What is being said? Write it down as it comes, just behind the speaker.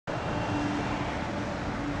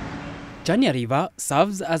Chania River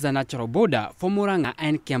serves as a natural border for Murang'a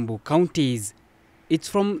and Kiambu counties. It's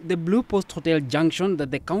from the Blue Post Hotel junction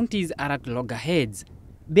that the counties are at loggerheads.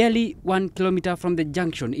 Barely 1 kilometer from the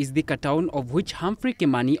junction is Thika town, of which Humphrey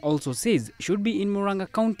Kimani also says should be in Muranga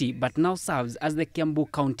County but now serves as the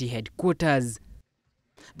Kiambu County headquarters.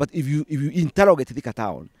 But if you interrogate Thika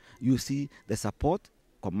town, you see the support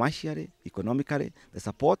commercially, economically, the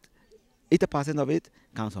support, 80% of it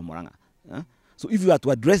comes from Muranga. So if you are to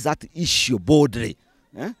address that issue boldly,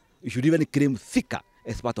 you should even claim Thika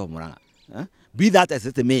as part of Muranga. Be that as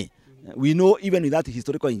it may, we know even without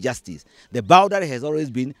historical injustice, the boundary has always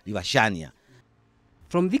been River Shania.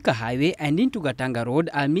 From Thika Highway and into Gatanga Road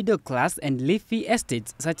are middle-class and leafy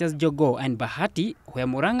estates such as Jogo and Bahati, where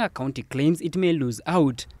Muranga County claims it may lose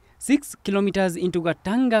out. 6 kilometers into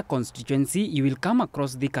Gatanga constituency, you will come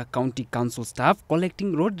across Thika County Council staff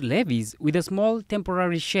collecting road levies with a small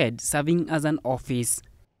temporary shed serving as an office.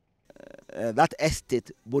 That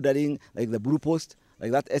estate bordering like the Blue Post,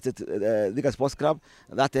 like that estate, Thika Sports Club,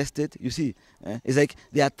 that estate, you see, it's like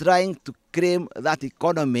they are trying to claim that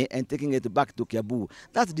economy and taking it back to Kiambu.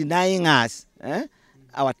 That's denying us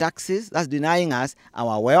our taxes, that's denying us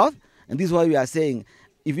our wealth, and this is why we are saying,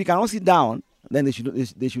 if we cannot sit down, then they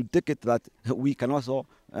should take it that we can also,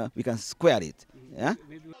 we can square it.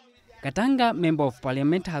 Gatanga Member of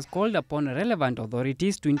Parliament has called upon relevant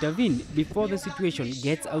authorities to intervene before the situation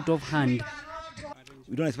gets out of hand.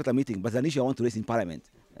 We don't expect a meeting, but it's an issue I want to raise in Parliament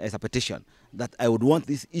as a petition, that I would want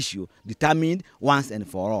this issue determined once and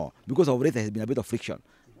for all. Because of it, there has been a bit of friction,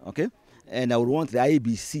 okay? And I would want the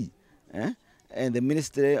IEBC and the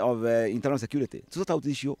Ministry of Internal Security to sort out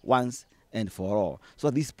the issue once and for all. So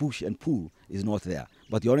this push and pull is not there.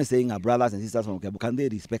 But you're only saying our brothers and sisters from Kabogo, can they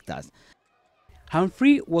respect us?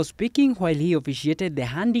 Humphrey was speaking while he officiated the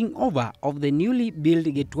handing over of the newly built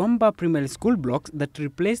Gatanga primary school blocks that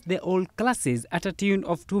replaced the old classes at a tune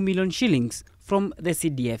of 2 million shillings from the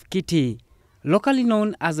CDF kitty. Locally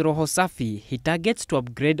known as Roho Safi, he targets to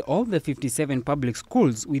upgrade all the 57 public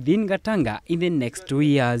schools within Gatanga in the next 2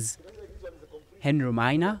 years. Henry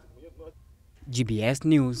Minor, GBS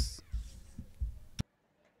News.